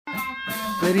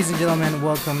Ladies and gentlemen,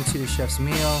 welcome to the Chef's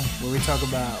Meal, where we talk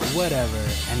about whatever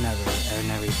and never and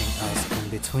everything else in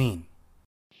between.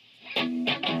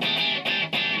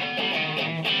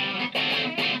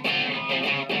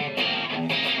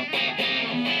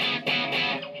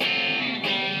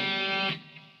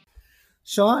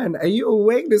 Sean, are you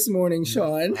awake this morning,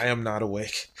 Sean? I am not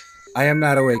awake. I am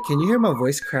not awake. Can you hear my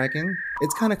voice cracking?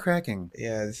 It's kind of cracking.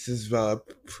 Yeah, this is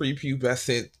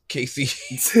prepubescent Casey.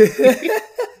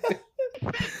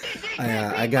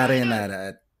 I got in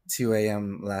at 2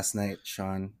 a.m. last night,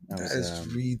 Sean. That is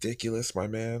ridiculous, my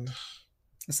man.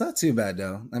 It's not too bad,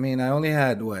 though. I mean, I only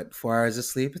had, 4 hours of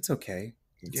sleep? It's okay.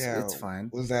 It's fine.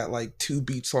 Was that like 2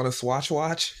 beats on a Swatch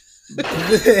watch? な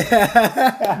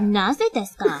ぜで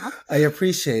すか? I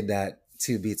appreciate that.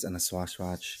 2 beats on a Swatch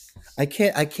watch. I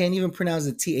can't even pronounce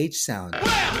the TH sound.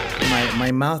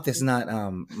 My mouth is not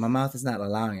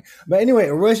allowing it. But anyway,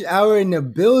 rush hour in the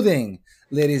building,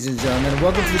 ladies and gentlemen.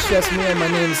 Welcome to the Chef's Meal. My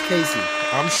name is Casey.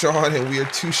 I'm Sean, and we are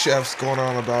two chefs going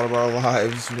on about our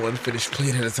lives, one finished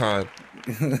plate at a time.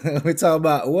 We talk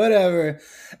about whatever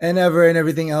and ever and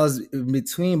everything else in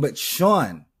between. But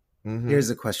Sean, here's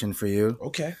a question for you.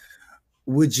 Okay.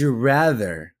 Would you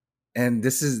rather, and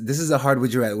this is a hard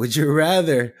would you rather, would you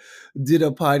rather do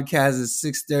the podcast at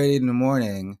 6:30 in the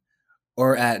morning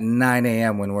or at 9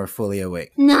 a.m. when we're fully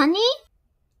awake? Nani?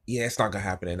 Yeah, it's not going to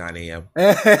happen at 9 a.m.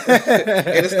 And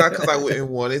it's not because I wouldn't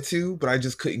want it to, but I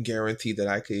just couldn't guarantee that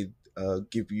I could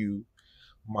give you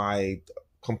my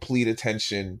complete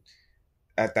attention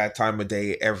at that time of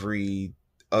day every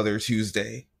other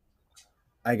Tuesday.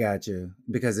 I got you,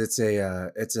 because it's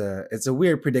a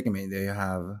weird predicament that you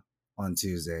have on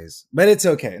Tuesdays, but it's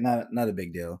okay, not a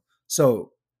big deal.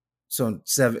 So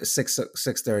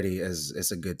 6:30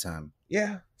 is a good time.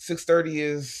 Yeah, 6:30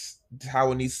 is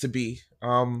how it needs to be.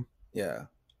 Yeah,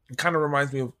 it kind of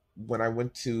reminds me of when I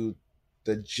went to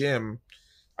the gym.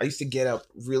 I used to get up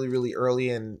really, really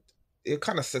early, and it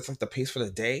kind of sets like the pace for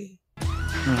the day.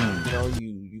 Mm-hmm. You know,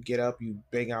 you get up, you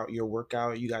bang out your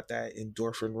workout, you got that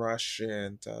endorphin rush,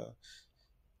 and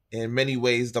in many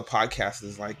ways, the podcast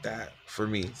is like that for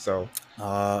me. So,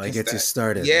 it gets you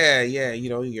started. Yeah. You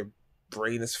know, your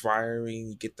brain is firing.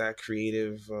 You get that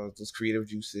those creative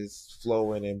juices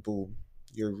flowing, and boom,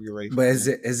 you're ready. But is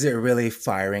it really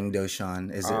firing, though, Sean?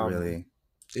 Is it really?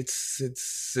 It's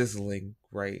sizzling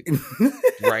right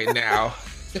now.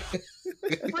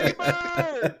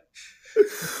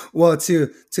 Well, to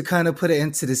kind of put it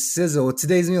into the sizzle,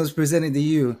 today's meal is presented to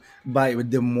you by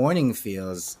The Morning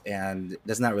Feels, and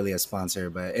that's not really a sponsor,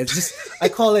 but it's just I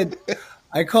call it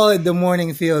The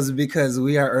Morning Feels because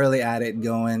we are early at it,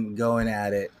 going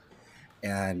at it,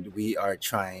 and we are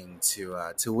trying to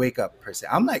wake up per se.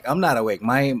 I'm not awake.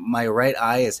 My right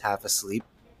eye is half asleep.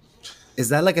 Is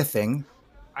that like a thing?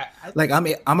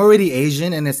 I'm already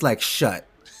Asian and it's like shut,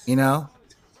 you know?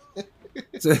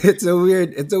 So it's a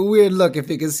weird look if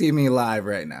you can see me live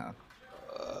right now.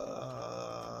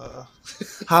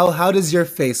 How does your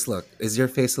face look? Is your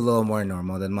face a little more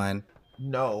normal than mine?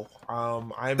 No.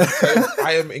 I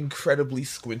am incredibly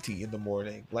squinty in the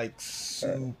morning, like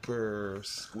super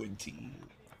squinty.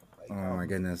 Like, oh my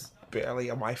goodness.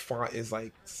 Barely. My font is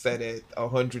like set at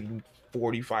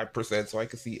 145% so I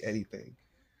can see anything.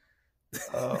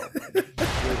 Oh my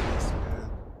goodness,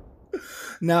 man.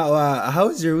 Now, how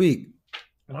was your week?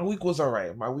 My week was all right.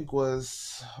 All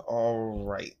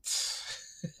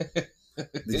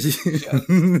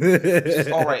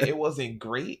right. It wasn't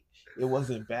great. It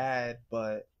wasn't bad,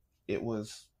 but it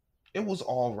was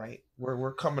all right.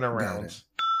 We're coming around.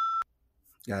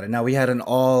 Got it. Now we have an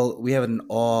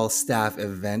all staff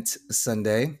event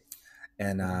Sunday,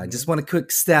 and just want a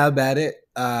quick stab at it.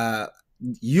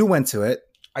 You went to it.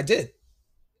 I did.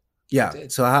 Yeah. I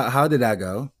did. So how did that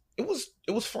go? It was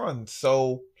fun.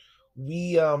 So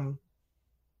we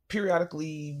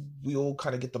periodically we'll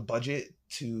kind of get the budget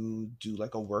to do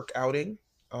like a work outing.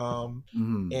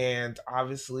 And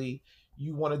obviously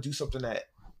you want to do something that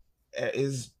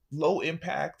is low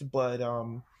impact, but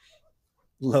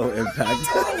low impact.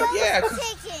 Yeah,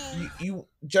 you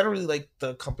generally, like,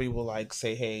 the company will like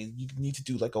say, hey, you need to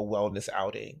do like a wellness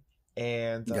outing,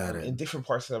 and in different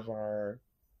parts of our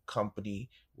company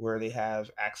where they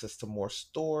have access to more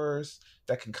stores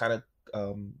that can kind of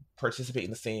participate in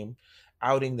the same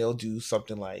outing, they'll do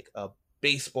something like a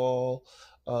baseball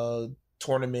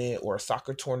tournament or a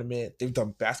soccer tournament. They've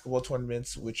done basketball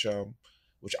tournaments, which I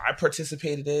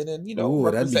participated in, and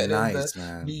representing nice,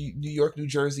 the New York, New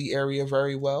Jersey area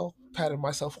very well. Patted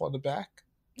myself on the back.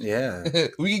 Yeah,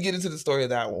 we can get into the story of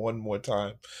that one more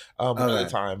time, another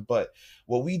time. But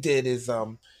what we did is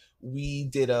we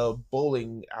did a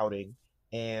bowling outing,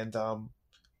 and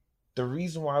the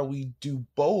reason why we do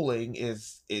bowling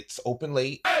is it's open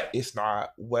late, it's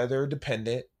not weather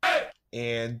dependent,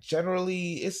 and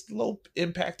generally it's low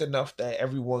impact enough that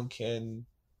everyone can,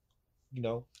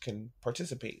 can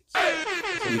participate.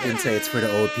 You can say it's for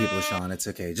the old people, Sean. It's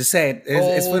okay. Just say it.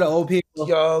 It's for the old people.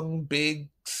 Young, big,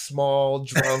 small,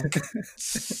 drunk,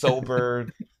 sober.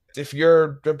 If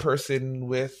you're the person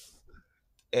with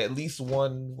at least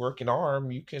one working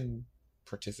arm, you can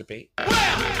participate.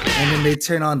 And then they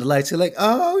turn on the lights. You're like,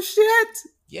 oh shit!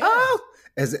 Yeah. Oh,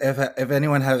 as if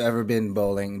anyone have ever been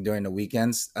bowling during the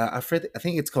weekends, I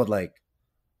think it's called like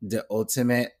the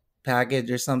ultimate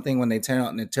package or something. When they turn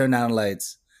on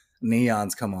lights,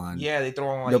 neons come on. Yeah, they throw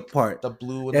on like the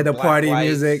blue and the black party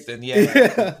lights, music, and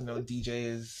DJ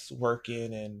is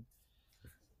working, and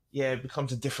it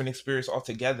becomes a different experience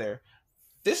altogether.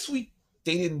 This week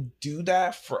they didn't do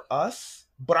that for us,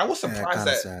 but I was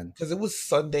surprised because it was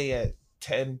Sunday at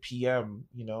 10 p.m.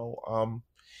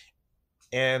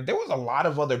 And there was a lot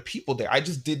of other people there. I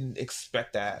just didn't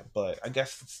expect that, but I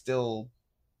guess it's still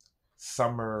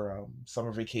summer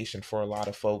vacation for a lot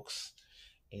of folks,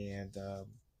 and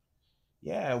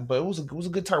but it was a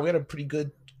good time. We had a pretty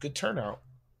good turnout.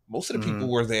 Most of the people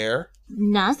were there.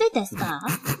 なぜですか?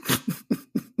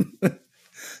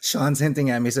 Sean's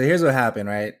hinting at me. So here's what happened,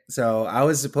 right? So I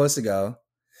was supposed to go,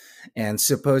 and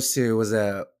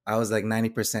I was like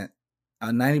 90%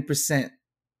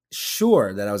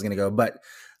 sure that I was gonna go, but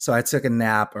so I took a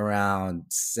nap around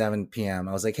 7 p.m.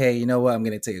 I was like, hey, you know what? I'm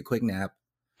gonna take a quick nap.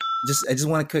 I just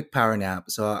want a quick power nap,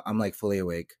 so I'm like fully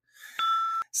awake.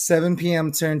 7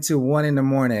 p.m. turned to 1 in the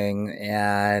morning,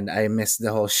 and I missed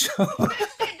the whole show.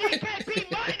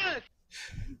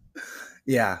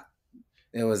 Yeah,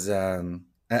 it was.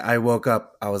 I woke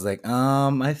up. I was like,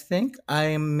 I think I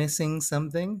am missing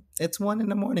something. It's 1 in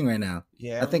the morning right now.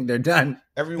 Yeah, I think they're done.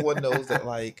 Everyone knows that.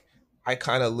 Like, I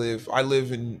live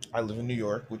in New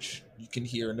York, which you can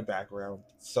hear in the background.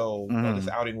 So this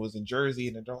outing was in Jersey,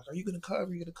 and they're like, "Are you gonna come?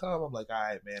 Are you gonna come?" I'm like, "All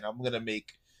right, man. I'm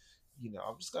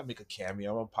just gonna make a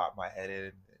cameo. I'm gonna pop my head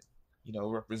in,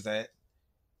 and, represent."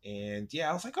 And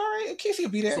I was like, "All right, Casey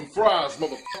will be there." Some fries,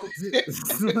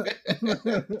 motherfucker.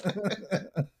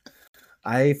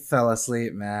 I fell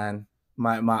asleep, man.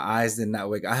 My eyes did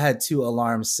not wake. I had 2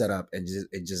 alarms set up, and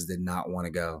it just did not want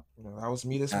to go. Well, that was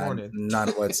me this morning. None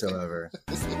whatsoever.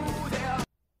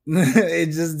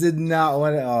 It just did not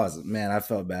want to. Oh man, I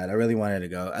felt bad. I really wanted to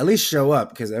go. At least show up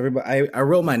because everybody. I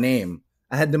wrote my name.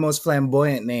 I had the most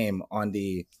flamboyant name on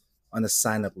the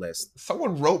sign-up list.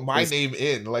 Someone wrote my name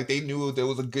in. Like, they knew there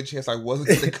was a good chance I wasn't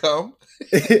going to come.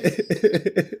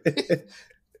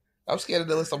 I'm scared of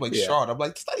the list. I'm like, Sean. I'm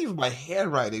like, it's not even my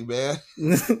handwriting, man.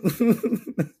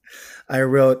 I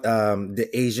wrote the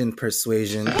Asian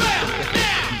Persuasion,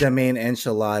 the main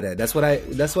enchilada. That's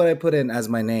what I put in as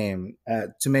my name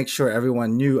to make sure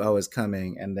everyone knew I was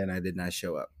coming, and then I did not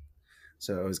show up.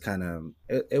 So it was kind of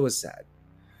it was sad.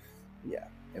 Yeah,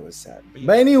 it was sad.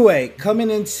 But anyway,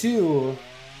 coming into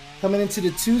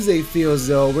the Tuesday feels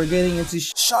though, we're getting into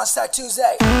Sean Stack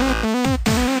Tuesday.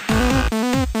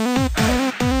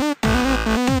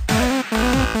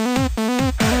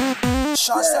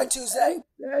 Sean Stack Tuesday.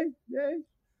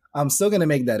 I'm still gonna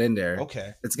make that in there.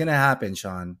 Okay, it's gonna happen,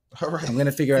 Sean. All right. I'm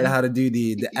gonna figure out how to do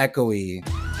the echoey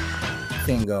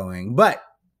thing going. But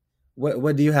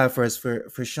what do you have for us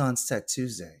for Sean's Tech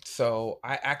Tuesday? So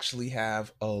I actually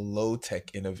have a low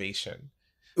tech innovation.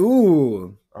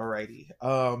 Ooh. Alrighty.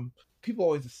 People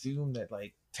always assume that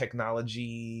like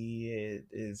technology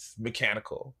is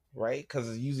mechanical, right?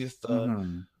 Because usually it's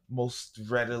the most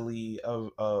readily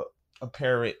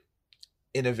apparent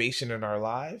innovation in our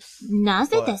lives. な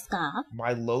ぜですか?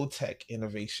 My low tech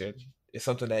innovation is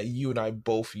something that you and I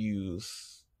both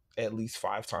use at least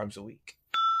 5 times a week,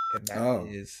 and that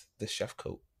is the chef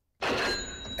coat.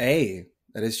 Hey,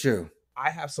 that is true. I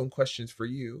have some questions for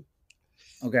you.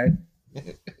 Okay.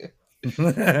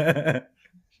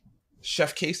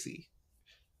 Chef Casey,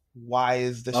 why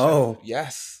is the chef?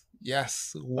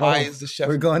 Yes. Why is the chef?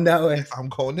 We're going that way. I'm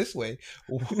going this way.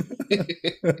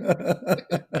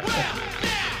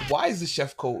 Why is the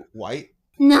chef coat white?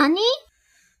 Nani?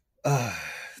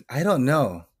 I don't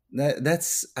know.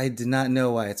 I did not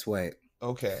know why it's white.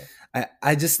 Okay.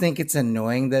 I just think it's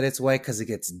annoying that it's white because it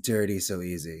gets dirty so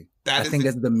easy. I think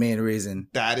that's the main reason.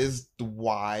 That is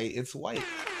why it's white.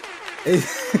 No,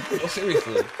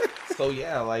 seriously. So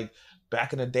like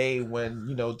back in the day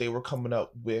when they were coming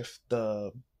up with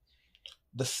the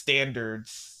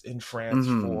standards in France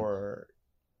for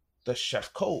the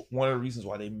chef coat, one of the reasons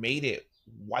why they made it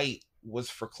white was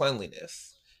for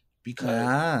cleanliness,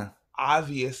 because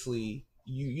obviously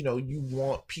you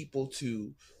want people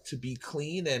to be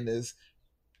clean, and as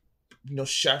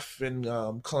chef and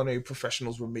culinary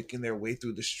professionals were making their way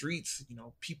through the streets,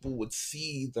 people would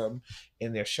see them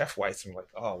in their chef whites and like,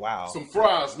 oh wow, some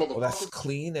fries, motherfucker. Well, that's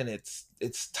clean and it's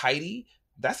tidy.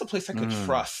 That's a place I could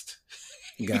trust.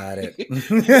 Got it.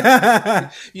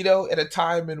 At a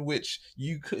time in which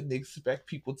you couldn't expect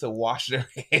people to wash their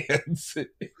hands.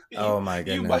 Oh my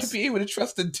goodness. You might be able to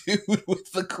trust a dude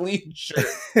with a clean shirt.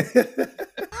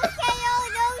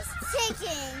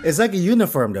 It's like a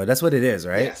uniform though. That's what it is,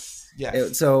 right?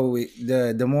 Yes. So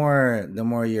the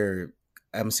more you're,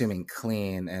 I'm assuming,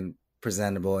 clean and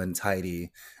presentable and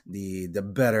tidy, the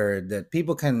better that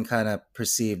people can kind of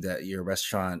perceive that your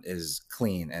restaurant is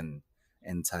clean and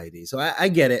tidy. So I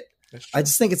get it. I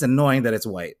just think it's annoying that it's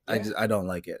white. Yeah. I don't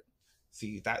like it.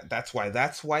 See, that's why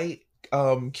that's white.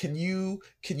 Can you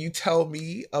tell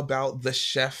me about the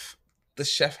chef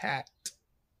hat?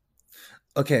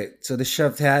 Okay, so the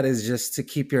chef hat is just to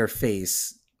keep your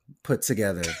face put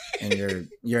together and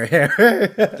your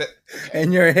hair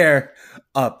and your hair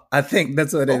up. I think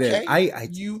that's what it is. I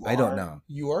don't know.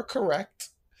 You are correct.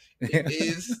 It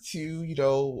is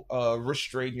to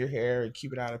restrain your hair and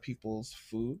keep it out of people's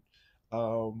food.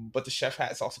 But the chef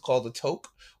hat is also called the toque,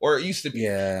 or it used to be.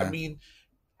 Yeah. I mean,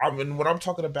 what I'm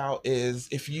talking about is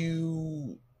if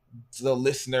the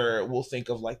listener will think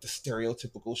of like the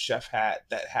stereotypical chef hat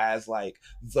that has like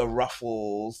the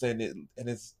ruffles and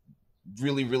it's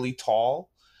really, really tall.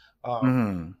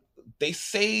 They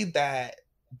say that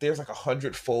there's like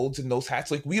 100 folds in those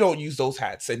hats. Like we don't use those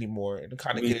hats anymore, and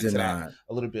kind of get into that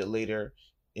a little bit later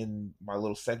in my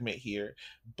little segment here.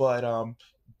 But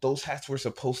those hats were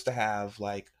supposed to have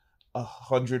like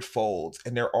 100 folds,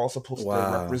 and they're all supposed to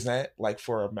represent, like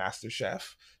for a master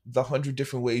chef, the 100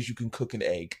 different ways you can cook an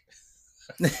egg.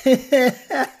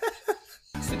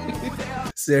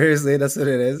 Seriously, that's what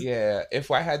it is? Yeah.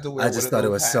 If I had to wear, I just thought it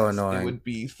was so annoying. It would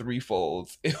be 3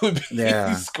 folds. It would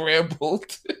be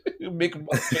scrambled.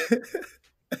 McMuffin.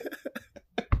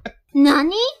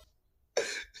 Nani?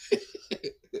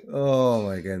 Oh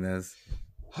my goodness.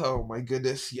 Oh my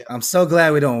goodness. Yeah. I'm so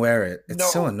glad we don't wear it.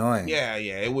 It's so annoying. Yeah,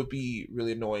 it would be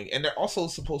really annoying. And they're also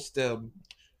supposed to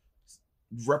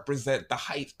represent the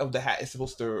height of the hat. It's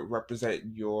supposed to represent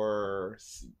your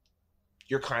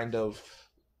kind of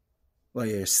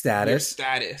your status. Your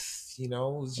status,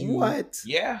 What?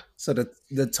 Yeah. So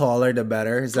the taller the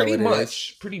better. Is that what it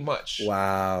is? Pretty much.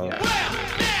 Wow.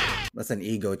 Yeah. That's an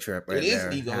ego trip right there. It is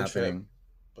an ego trip.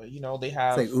 But they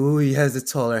have, it's like, ooh, he has a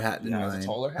taller hat than mine.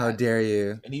 How dare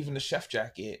you? And even the chef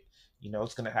jacket,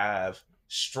 it's gonna have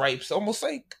stripes, almost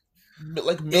like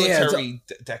military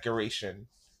decoration.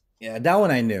 Yeah, that one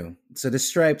I knew. So the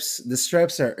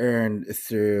stripes are earned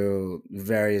through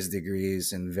various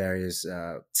degrees and various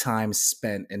time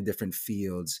spent in different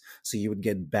fields. So you would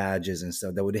get badges and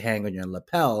stuff that would hang on your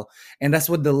lapel, and that's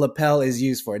what the lapel is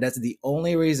used for. That's the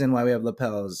only reason why we have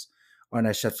lapels on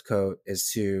our chef's coat,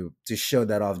 is to show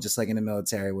that off, just like in the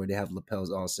military where they have lapels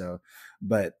also.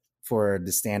 But for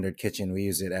the standard kitchen, we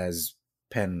use it as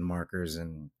pen markers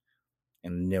and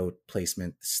note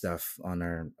placement stuff on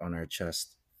our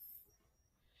chest.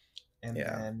 And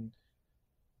then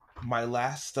my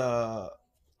last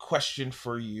question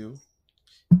for you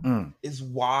is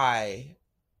why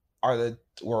were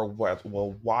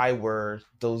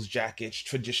those jackets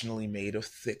traditionally made of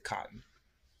thick cotton?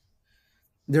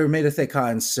 They're made of thick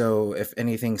cotton, so if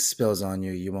anything spills on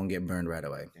you, you won't get burned right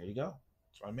away. There you go.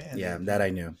 That's my man. Yeah, that I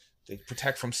knew. They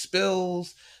protect from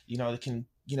spills. They can,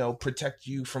 protect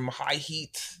you from high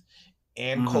heat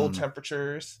and cold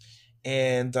temperatures.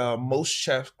 And most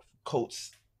chef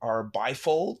coats are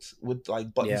bifold with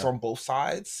like buttons on both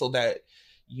sides, so that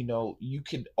you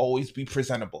can always be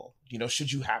presentable.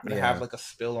 Should you happen to have like a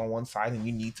spill on one side and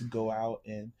you need to go out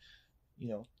and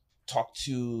talk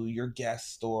to your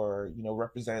guest or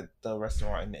represent the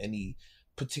restaurant in any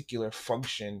particular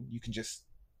function, you can just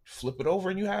flip it over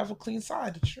and you have a clean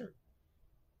side. Sure,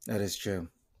 that is true.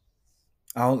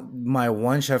 My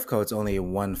one chef coat's only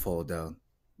one fold though.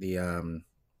 The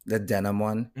denim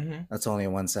one, that's only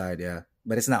one side,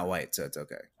 but it's not white, so it's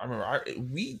okay. I remember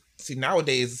we see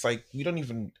nowadays it's like we don't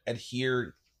even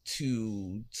adhere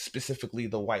to specifically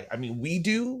the white. I mean, we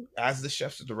do as the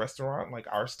chefs at the restaurant, like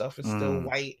our stuff is still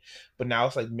white, but now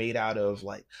it's like made out of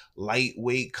like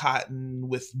lightweight cotton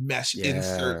with mesh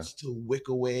inserts to wick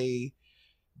away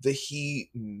the heat,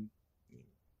 and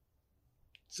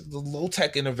the low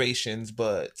tech innovations,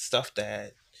 but stuff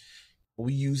that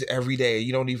we use every day.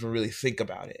 You don't even really think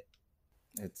about it.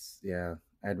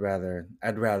 I'd rather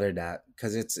that,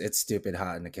 because it's stupid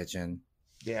hot in the kitchen.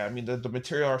 Yeah, I mean the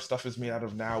material our stuff is made out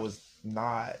of now is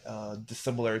not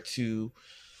dissimilar to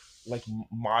like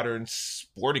modern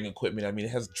sporting equipment. I mean,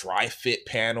 it has dry fit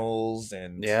panels,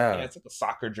 and yeah, it's like a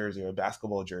soccer jersey or a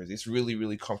basketball jersey. It's really,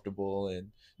 really comfortable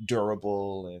and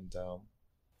durable, and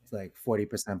it's like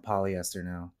 40% polyester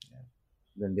now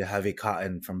than the heavy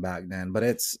cotton from back then. But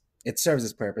it serves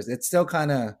its purpose. It still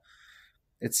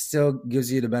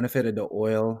gives you the benefit of the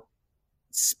oil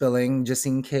spilling, just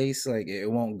in case. Like, it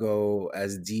won't go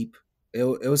as deep. It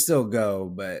will still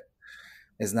go, but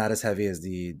it's not as heavy as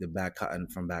the back cotton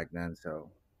from back then. So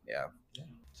yeah.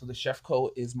 So the chef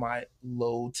coat is my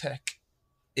low tech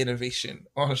innovation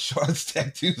on Sean's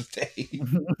Tech Tuesday.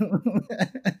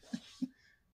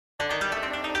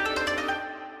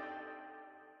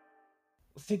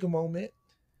 Let's take a moment.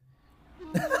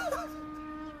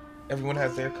 Everyone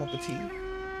has their cup of tea.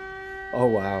 Oh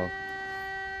wow.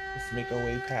 Let's make our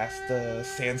way past the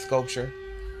sand sculpture.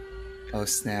 Oh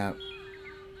snap.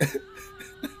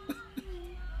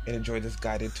 And enjoy this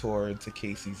guided tour into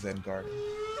Casey's Zen Garden.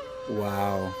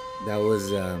 Wow, that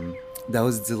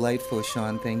was delightful,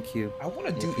 Sean. Thank you. I want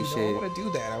to do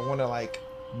that. I want to like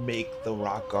make the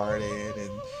rock garden and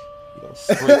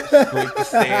scrape the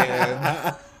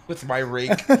sand with my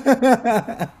rake.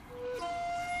 I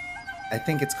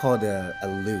think it's called a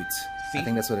lute. See? I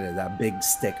think that's what it is. That big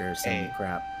stick or some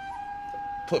crap.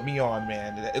 Put me on,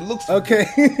 man. It looks okay.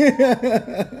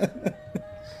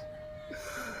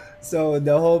 So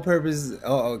the whole purpose,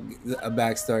 a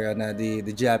backstory on that,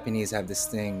 the Japanese have this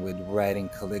thing with writing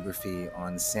calligraphy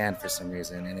on sand for some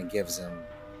reason, and it gives them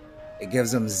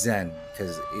zen,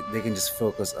 because they can just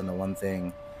focus on the one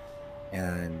thing,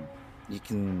 and you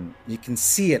can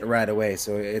see it right away.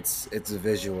 So it's a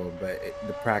visual, but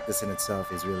the practice in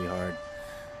itself is really hard,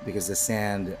 because the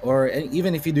sand, or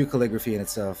even if you do calligraphy in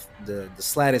itself, the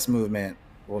slightest movement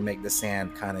will make the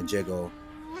sand kind of jiggle.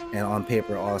 And on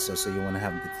paper also, so you want to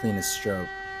have the cleanest stroke.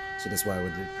 So that's why we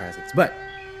did practice. But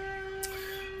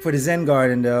for the Zen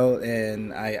Garden, though,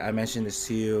 and I mentioned this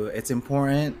to you, it's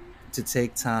important to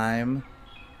take time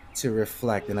to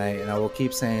reflect. And I will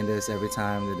keep saying this every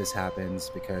time that this happens,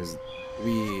 because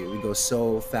we go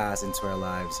so fast into our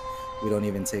lives, we don't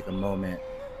even take a moment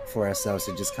for ourselves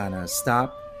to just kind of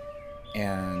stop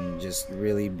and just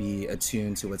really be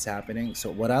attuned to what's happening.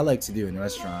 So what I like to do in the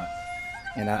restaurant,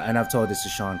 and I've told this to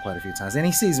Sean quite a few times, and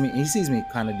he sees me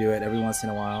kind of do it every once in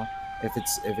a while. If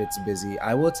it's busy,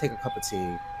 I will take a cup of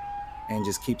tea and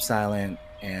just keep silent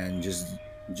and just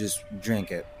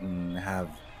drink it and have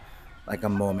like a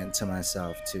moment to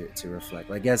myself to reflect.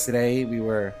 Like yesterday,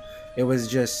 it was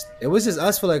just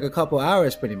us for like a couple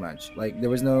hours, pretty much. Like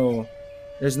there's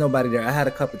nobody there. I had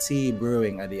a cup of tea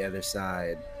brewing at the other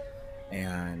side,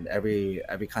 and every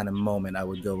kind of moment I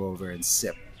would go over and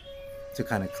sip to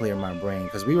kind of clear my brain,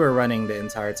 because we were running the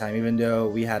entire time. Even though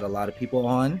we had a lot of people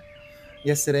on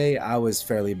yesterday, I was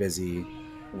fairly busy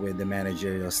with the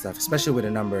managerial stuff, especially with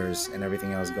the numbers and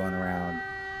everything else going around,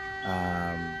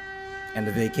 and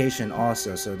the vacation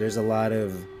also. So there's a lot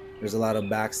of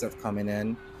back stuff coming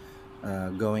in,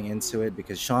 going into it,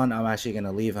 because Sean, I'm actually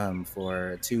gonna leave him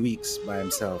for 2 weeks by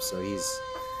himself. So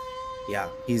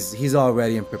he's all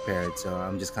ready and prepared. So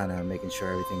I'm just kind of making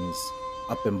sure everything's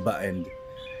up and buttoned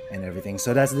and everything.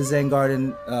 So that's the Zen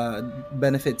Garden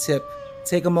benefit tip.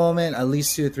 Take a moment, at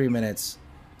least 2 or 3 minutes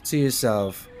to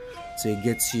yourself, to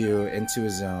get you into a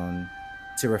zone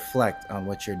to reflect on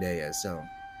what your day is. So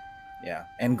yeah,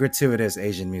 and gratuitous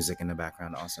Asian music in the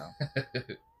background also.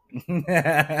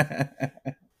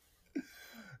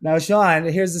 Now, Sean,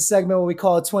 here's the segment what we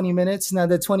call 20 minutes. Now,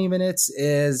 the 20 minutes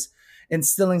is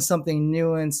instilling something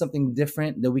new and something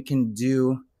different that we can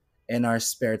do in our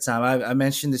spare time. I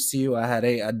mentioned this to you. I had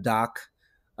a doc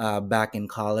back in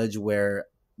college where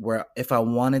if I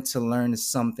wanted to learn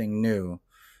something new,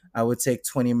 I would take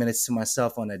 20 minutes to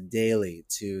myself on a daily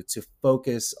to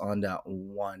focus on that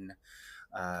one.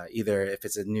 Either if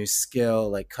it's a new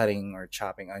skill like cutting or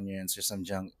chopping onions or some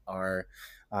junk, or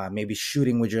maybe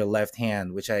shooting with your left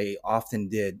hand, which I often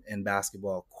did in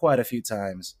basketball quite a few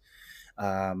times.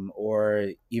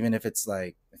 Or even if it's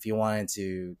like, if you wanted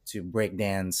to break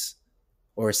dance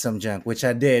or some junk, which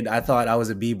I did. I thought I was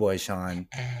a b-boy, Sean.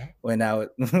 When I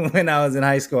was in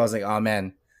high school, I was like, oh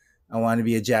man, I want to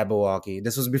be a Jabberwocky.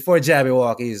 This was before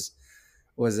Jabberwockies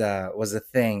was a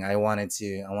thing. I wanted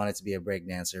to be a break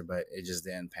dancer, but it just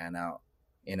didn't pan out,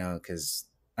 because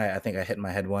I think I hit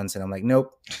my head once and I'm like,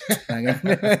 nope.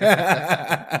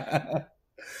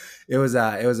 It was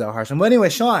a harsh one. But anyway,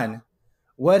 Sean,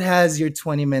 what has your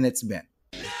 20 minutes been?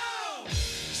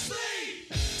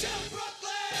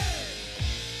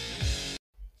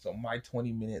 So my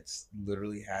 20 minutes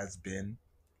literally has been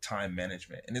time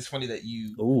management. And it's funny that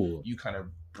you kind of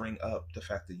bring up the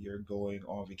fact that you're going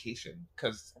on vacation,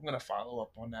 because I'm gonna follow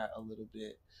up on that a little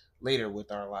bit later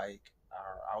with our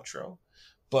outro.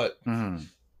 But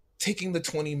taking the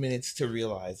 20 minutes to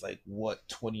realize like what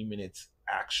 20 minutes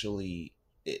actually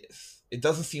is. It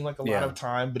doesn't seem like a lot of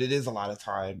time, but it is a lot of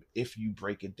time if you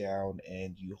break it down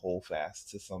and you hold fast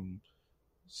to some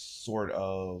sort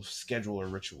of schedule or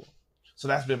ritual. So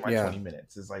that's been my 20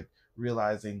 minutes, is like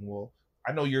realizing, well,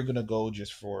 I know you're gonna go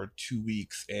just for 2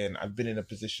 weeks, and I've been in a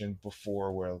position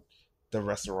before where the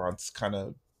restaurant's kind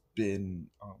of been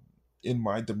in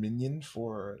my dominion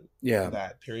for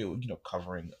that period,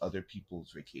 covering other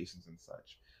people's vacations and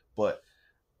such. But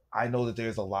I know that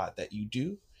there's a lot that you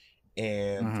do,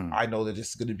 and I know that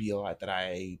it's going to be a lot that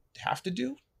I have to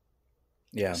do.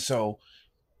 Yeah. So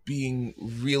being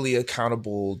really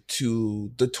accountable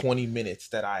to the 20 minutes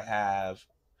that I have,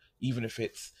 even if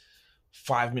it's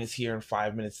 5 minutes here and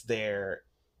 5 minutes there,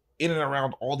 in and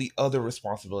around all the other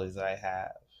responsibilities that I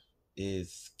have,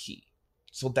 is key.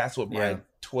 So that's what my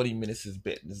 20 minutes has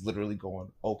been, is literally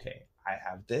going, okay, I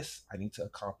have this, I need to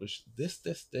accomplish this,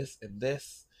 and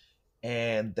this,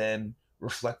 and then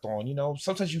reflect on,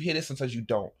 sometimes you hit it, sometimes you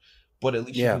don't, but at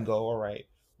least you can go, all right,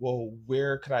 well,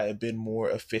 where could I have been more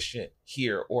efficient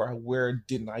here? Or where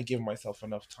didn't I give myself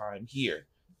enough time here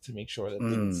to make sure that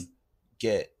things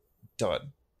get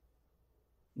done?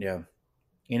 Yeah.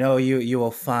 You will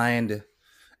find,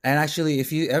 and actually,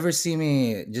 if you ever see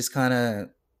me just kind of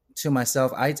to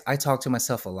myself, I talk to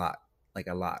myself a lot.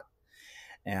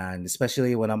 And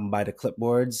especially when I'm by the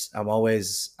clipboards, I'm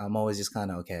always just kind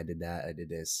of, okay, I did that, I did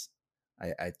this,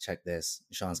 I checked this,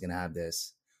 Sean's gonna have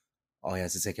this, oh, he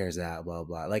has to take care of that, blah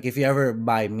blah. Like, if you ever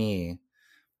by me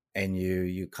and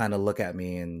you kind of look at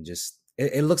me and just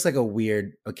it looks like a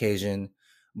weird occasion,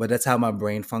 but that's how my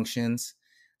brain functions.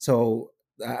 So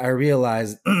I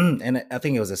realized, and I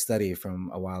think it was a study from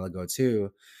a while ago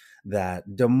too, that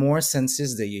the more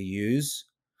senses that you use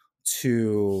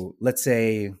to, let's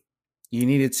say you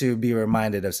needed to be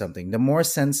reminded of something, the more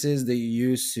senses that you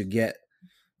use to get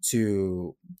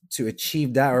to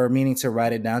achieve that, or meaning to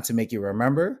write it down to make you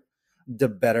remember, the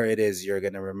better it is you're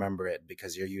going to remember it,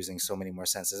 because you're using so many more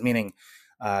senses. Meaning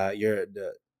you're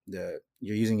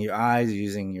using your eyes, you're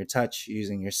using your touch, you're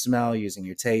using your smell, you're using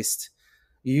your taste,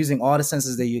 you're using all the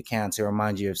senses that you can to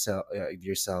remind you of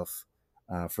yourself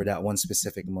for that one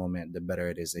specific moment. The better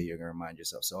it is that you're going to remind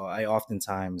yourself. So I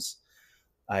oftentimes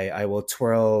I will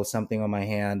twirl something on my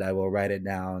hand, I will write it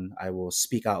down, I will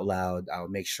speak out loud, I'll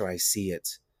make sure I see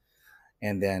it,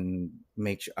 and then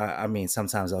make sure,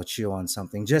 sometimes I'll chew on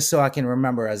something just so I can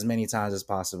remember as many times as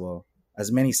possible,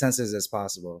 as many senses as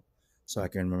possible, so I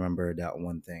can remember that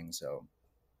one thing. So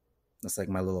that's like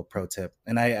my little pro tip.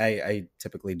 And I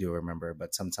typically do remember,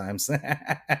 but sometimes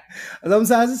I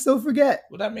still forget.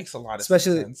 Well, that makes a lot of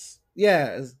sense.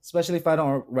 Yeah, especially if I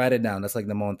don't write it down. That's like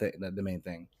the main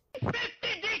thing. 50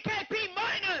 DKP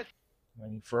minus! I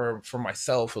mean, for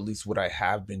myself, at least what I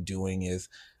have been doing is,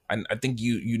 I think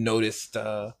you noticed,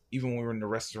 even when we were in the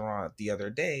restaurant the other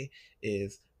day,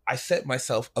 is I set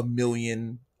myself 1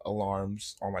 million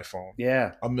alarms on my phone.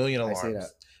 Yeah. 1 million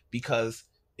alarms. Because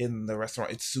in the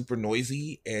restaurant, it's super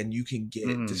noisy and you can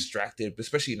get distracted,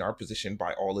 especially in our position,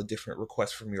 by all the different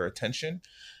requests from your attention.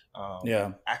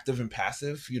 Active and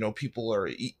passive, people are,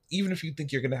 even if you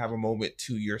think you're going to have a moment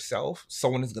to yourself,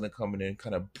 someone is going to come in and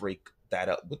kind of break that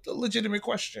up with a legitimate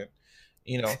question,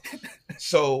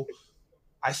 So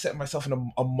I set myself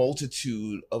in a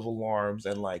multitude of alarms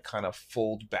and like kind of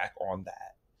fold back on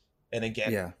that. And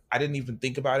again, I didn't even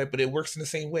think about it, but it works in the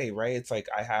same way, right? It's like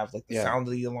I have like the sound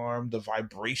of the alarm, the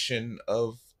vibration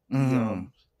of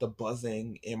the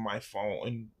buzzing in my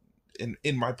phone,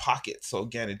 in my pocket. So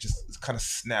again, it kind of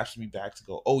snaps me back to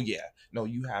go, oh yeah, no,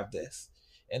 you have this.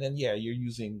 And then you're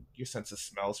using your sense of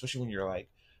smell, especially when you're like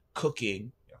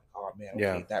cooking. You're like, oh man,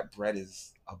 okay, that bread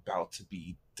is about to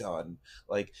be done.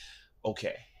 Like,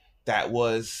 okay, that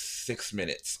was 6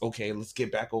 minutes. Okay, let's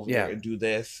get back over there and do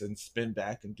this and spin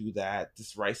back and do that.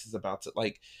 This rice is about to,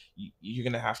 like, you're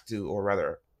going to have to, or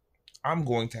rather, I'm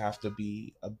going to have to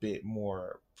be a bit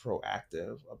more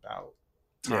proactive about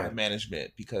time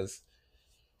management, because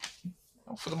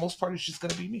for the most part, it's just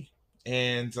going to be me.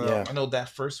 And I know that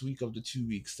first week of the 2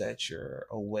 weeks that you're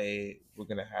away, we're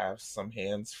going to have some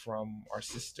hands from our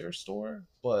sister store.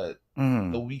 But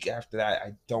the week after that,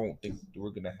 I don't think we're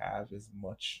going to have as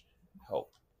much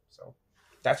help. So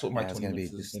that's what my 20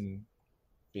 minutes has been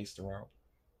based around.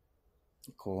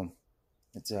 Cool.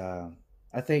 It's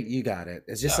I think you got it.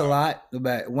 It's just a lot,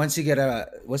 but once you get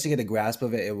a grasp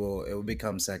of it, it will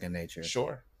become second nature.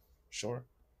 Sure.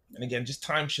 And again, just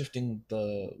time shifting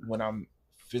when I'm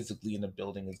physically in the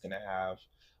building is going to have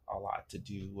a lot to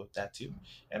do with that too.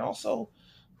 And also,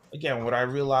 again, what I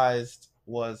realized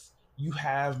was you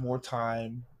have more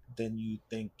time than you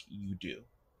think you do,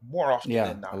 more often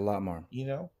than not. A lot more. You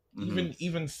know,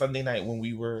 even Sunday night when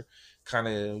we were kind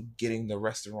of getting the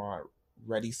restaurant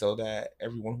ready so that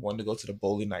everyone who wanted to go to the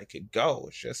bowling night could go.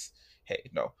 It's just, hey,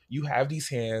 no, you have these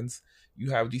hands,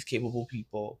 you have these capable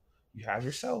people, you have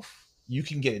yourself, you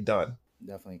can get it done.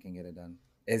 Definitely can get it done.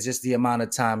 It's just the amount of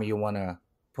time you want to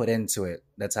put into it.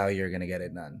 That's how you're gonna get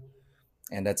it done,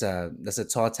 and that's a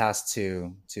tall task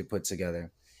to put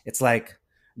together. It's like,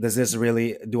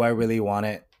 do I really want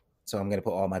it? So I'm gonna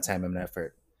put all my time and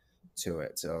effort to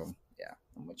it. So yeah,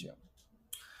 I'm with you.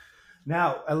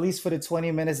 Now, at least for the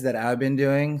 20 minutes that I've been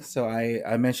doing, so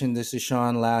I mentioned this to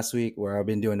Sean last week where I've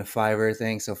been doing the Fiverr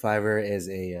thing. So Fiverr is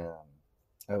a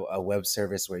web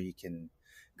service where you can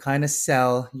kind of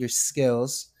sell your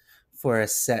skills for a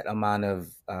set amount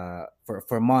of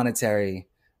for monetary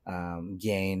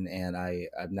gain. And I'm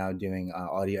now doing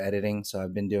audio editing. So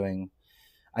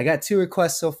I got 2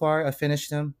 requests so far. I finished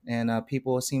them, and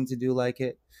people seem to do like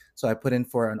it. So I put in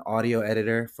for an audio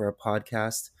editor for a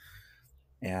podcast,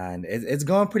 and it's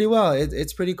going pretty well.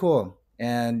 It's pretty cool.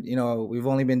 And we've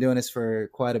only been doing this for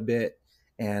quite a bit,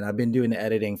 and I've been doing the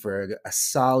editing for a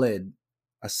solid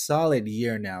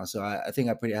year now. So I think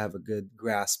I have a good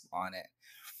grasp on it,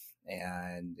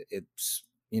 and it's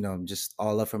just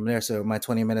all up from there. So my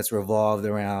 20 minutes revolved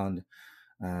around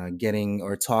getting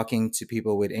or talking to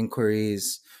people with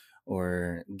inquiries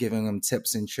or giving them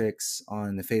tips and tricks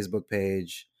on the Facebook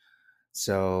page.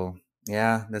 So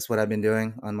yeah, that's what I've been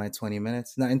doing on my 20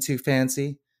 minutes. Nothing too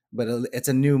fancy, but it's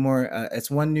it's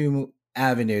one new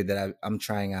avenue that I'm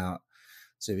trying out,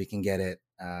 so we can get it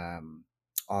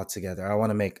all together. I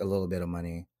want to make a little bit of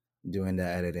money doing the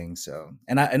editing. So,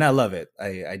 and I love it.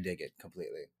 I dig it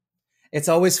completely. It's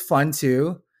always fun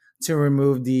to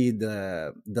remove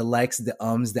the likes, the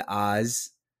ums, the ahs,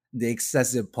 the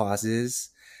excessive pauses.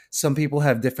 Some people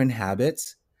have different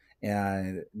habits.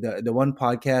 And the one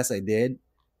podcast I did,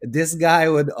 this guy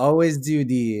would always do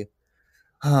the,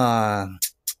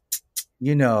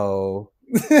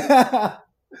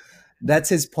 that's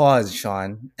his pause,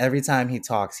 Sean. Every time he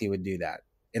talks, he would do that.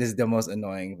 It is the most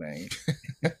annoying thing.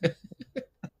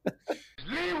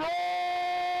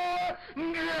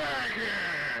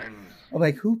 I'm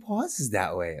like, who pauses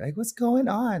that way? Like, what's going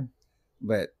on?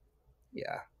 But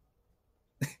yeah,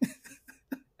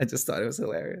 I just thought it was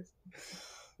hilarious.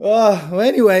 Well,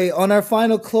 anyway, on our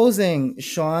final closing,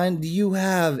 Sean, do you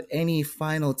have any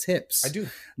final tips? I do.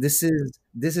 This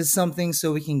is something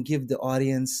so we can give the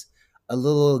audience a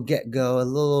little get-go, a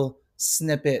little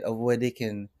snippet of what they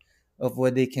can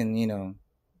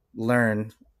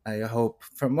learn, I hope,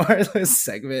 from our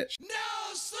segment.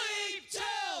 No sleep till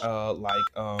I'm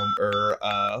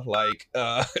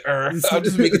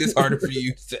just making this harder for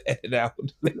you to edit out.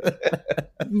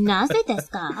 なぜです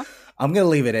か? I'm gonna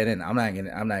leave it in. I'm not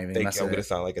even. I'm gonna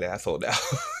sound like an asshole now.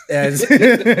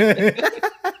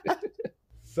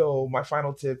 So my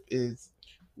final tip is,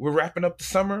 we're wrapping up the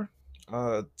summer.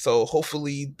 So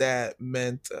hopefully that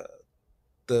meant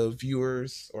the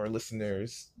viewers or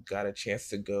listeners got a chance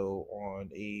to go on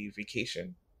a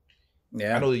vacation.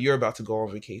 Yeah, I know that you're about to go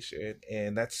on vacation,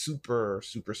 and that's super,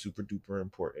 super, super duper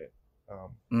important.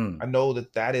 I know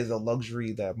that is a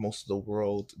luxury that most of the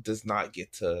world does not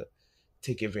get to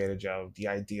take advantage of. The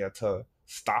idea to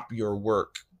stop your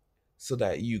work so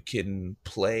that you can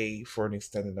play for an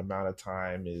extended amount of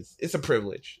time it's a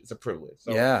privilege. It's a privilege.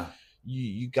 So yeah,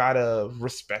 you gotta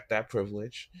respect that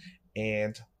privilege,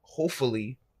 and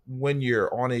hopefully when you're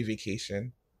on a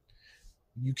vacation,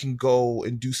 you can go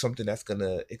and do something that's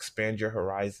gonna expand your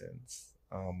horizons.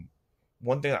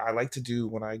 One thing I like to do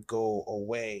when I go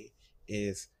away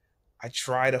is I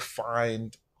try to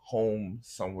find home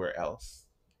somewhere else.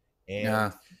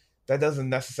 And that doesn't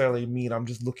necessarily mean I'm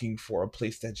just looking for a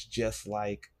place that's just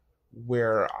like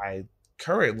where I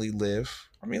currently live.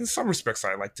 I mean, in some respects,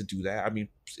 I like to do that. I mean,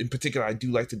 in particular, I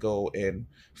do like to go and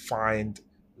find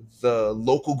the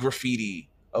local graffiti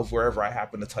of wherever I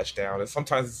happen to touch down. And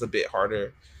sometimes it's a bit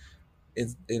harder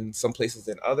in some places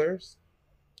than others.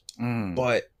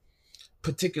 But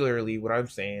particularly what I'm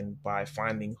saying by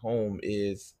finding home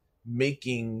is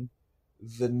making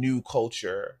the new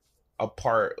culture a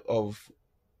part of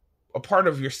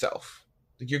yourself.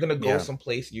 Like, you're gonna go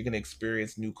someplace, you're gonna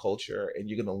experience new culture, and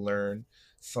you're gonna learn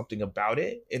something about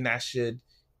it, and that should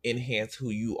enhance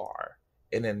who you are.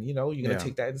 And then you're gonna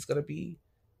take that, and it's gonna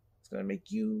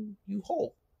make you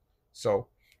whole. So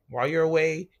while you're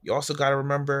away, you also got to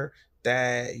remember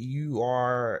that you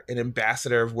are an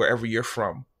ambassador of wherever you're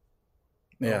from.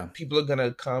 Yeah. People are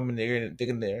gonna come and they're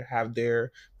gonna have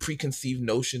their preconceived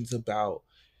notions about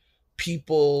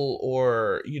people,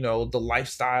 or the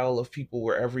lifestyle of people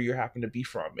wherever you happen to be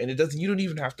from. And you don't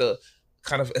even have to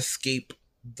kind of escape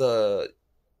the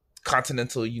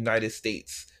continental United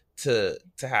States to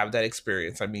have that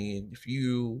experience. I mean,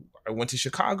 I went to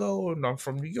Chicago and I'm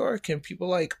from New York, and people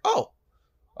are like, oh,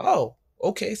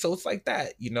 okay, so it's like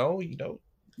that,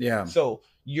 Yeah. So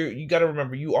you got to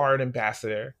remember, you are an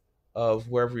ambassador of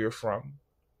wherever you're from.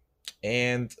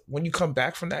 And when you come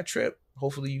back from that trip,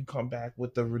 hopefully you come back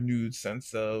with a renewed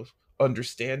sense of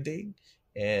understanding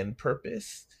and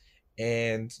purpose.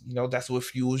 And, that's what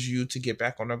fuels you to get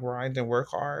back on the grind and work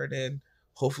hard, and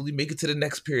hopefully make it to the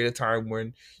next period of time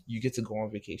when you get to go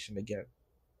on vacation again.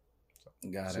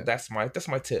 Got it. That's my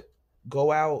tip.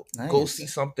 Go out, go see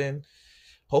something.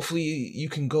 Hopefully you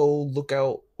can go look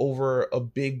out over a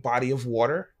big body of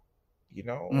water,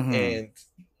 and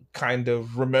kind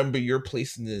of remember your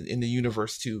place in the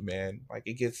universe too, man. Like,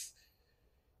 it gets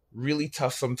really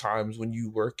tough sometimes when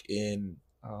you work in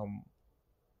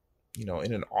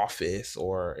in an office,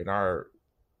 or in our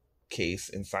case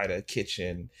inside a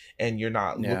kitchen, and you're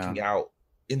not looking out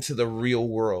into the real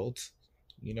world.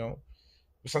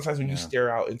 Sometimes when you stare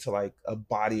out into like a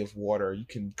body of water, you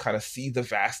can kind of see the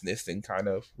vastness and kind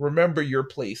of remember your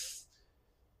place.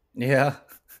 Remember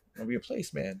your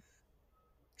place, man.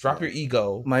 Drop your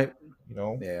ego.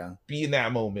 Be in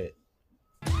that moment.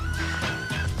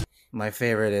 My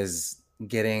favorite is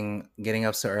getting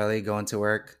up so early, going to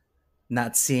work,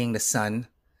 not seeing the sun,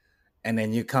 and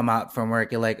then you come out from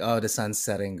work, you're like, oh, the sun's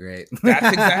setting, great.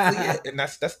 That's exactly it. And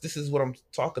this is what I'm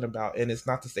talking about. And it's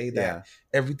not to say that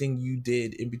everything you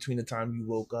did in between the time you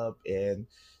woke up and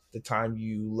the time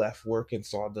you left work and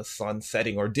saw the sun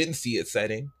setting, or didn't see it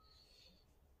setting,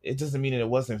 it doesn't mean that it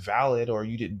wasn't valid or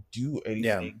you didn't do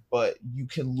anything. But you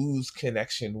can lose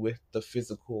connection with the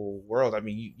physical world. I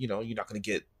mean, you're not going to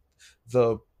get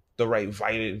the right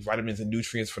vitamins and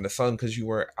nutrients from the sun because you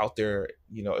weren't out there,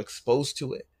 exposed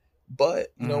to it. But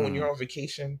when you're on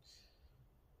vacation,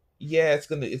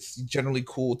 it's generally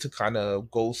cool to kind of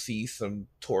go see some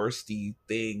touristy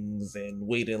things and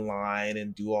wait in line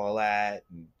and do all that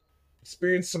and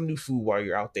experience some new food while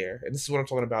you're out there. And this is what I'm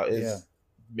talking about, is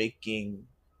making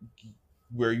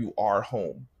where you are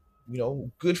home.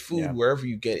 Good food wherever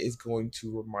you get is going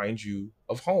to remind you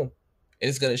of home, and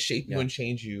it's going to shape you and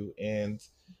change you. And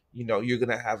you're going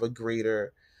to have a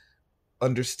greater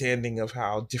understanding of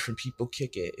how different people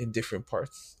kick it in different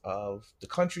parts of the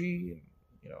country,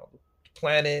 and the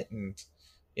planet, and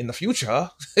in the future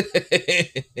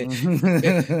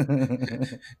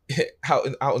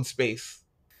out in space.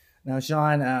 Now,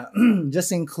 Sean,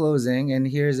 just in closing, and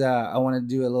here's I want to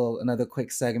do another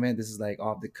quick segment. This is like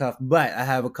off the cuff, but I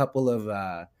have a couple of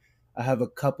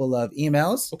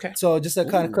emails. Okay. So just a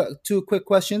kind of two quick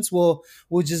questions. We'll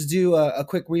just do a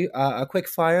quick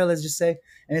fire. Let's just say,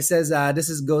 and it says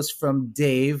goes from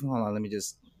Dave. Hold on, let me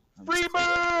just.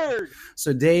 Freebird.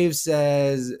 So Dave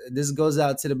says this goes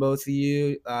out to the both of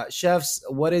you, chefs.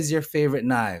 What is your favorite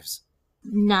knives?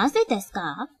 なぜです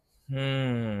か?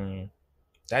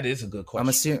 That is a good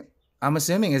question. I'm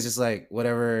assuming it's just like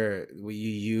whatever you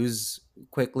use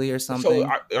quickly or something.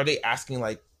 So are they asking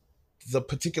like the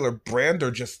particular brand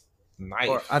or just knife?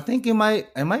 Or I think it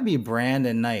might be brand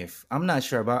and knife. I'm not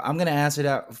sure, but I'm gonna answer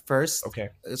that first. Okay.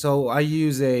 So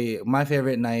my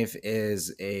favorite knife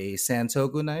is a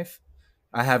Santoku knife.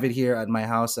 I have it here at my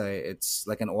house. It's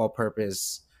like an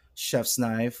all-purpose chef's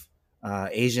knife,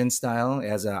 Asian style. It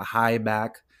has a high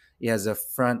back. It has a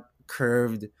front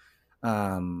curved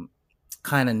kind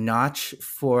of notch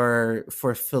for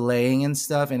filleting and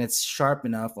stuff, and it's sharp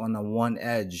enough on the one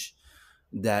edge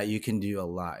that you can do a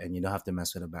lot, and you don't have to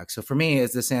mess with the back. So for me,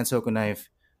 it's the Santoku knife.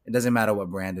 It doesn't matter what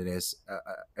brand it is.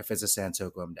 If it's a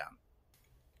Santoku, I'm down.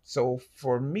 So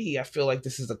for me, I feel like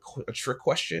this is a trick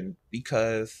question,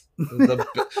 because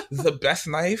the best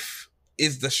knife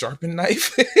is the sharpened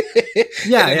knife.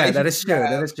 Yeah, that is true.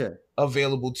 That is true.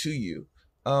 Available to you.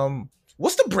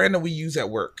 What's the brand that we use at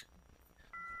work?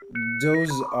 Those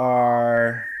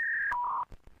are,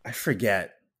 I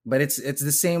forget, but it's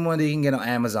the same one that you can get on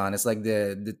Amazon. It's like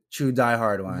the true Die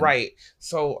Hard one, right?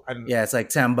 So it's like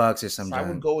 $10 or something. So I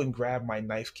would go and grab my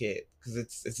knife kit, because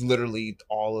it's literally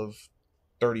all of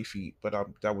 30 feet, but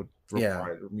that would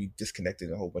require me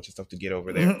disconnecting a whole bunch of stuff to get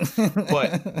over there.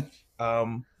 But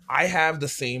I have the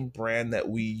same brand that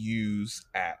we use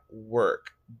at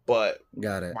work, but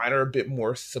got it. Mine are a bit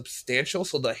more substantial,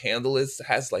 so the handle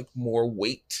has like more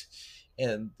weight,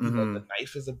 and the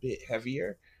knife is a bit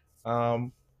heavier. I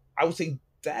would say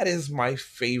that is my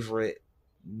favorite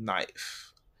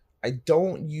knife. I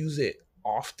don't use it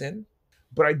often,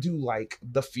 but I do like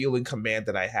the feel and command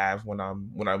that I have when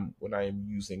I'm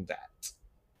using that.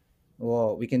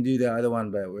 Well, we can do the other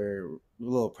one, but we're a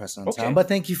little pressed on time. But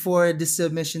thank you for this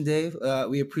submission, Dave.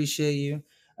 We appreciate you.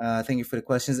 Thank you for the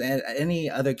questions. And any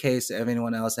other case, if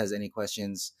anyone else has any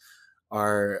questions,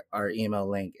 our email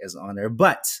link is on there.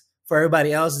 But for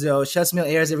everybody else, though, Chef's Meal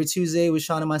airs every Tuesday with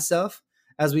Sean and myself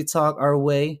as we talk our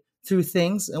way through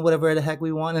things and whatever the heck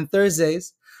we want. And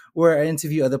Thursdays, where I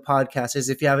interview other podcasters.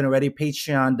 If you haven't already,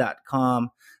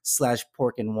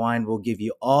 patreon.com/porkandwine will give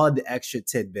you all the extra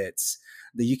tidbits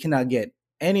that you cannot get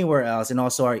anywhere else, and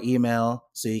also our email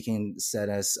so you can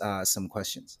send us some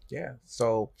questions. Yeah.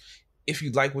 So if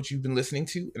you like what you've been listening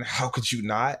to, and how could you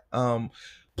not,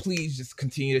 please just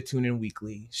continue to tune in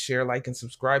weekly, share, like, and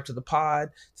subscribe to the pod,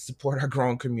 support our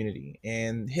growing community,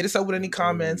 and hit us up with any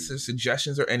comments or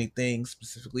suggestions or anything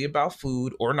specifically about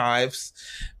food or knives.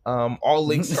 All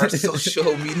links to our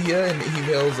social media and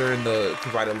emails are in the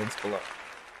provided links below.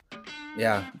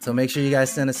 Yeah, so make sure you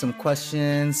guys send us some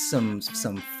questions, some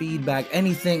feedback,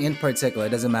 anything in particular. It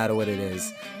doesn't matter what it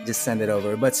is, just send it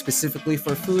over. But specifically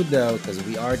for food, though, because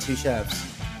we are two chefs,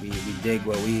 we dig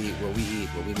what we eat, what we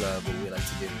love, what we like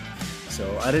to do. So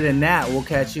other than that, we'll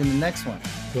catch you in the next one.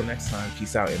 Until next time,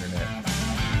 peace out, internet.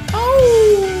 Oh.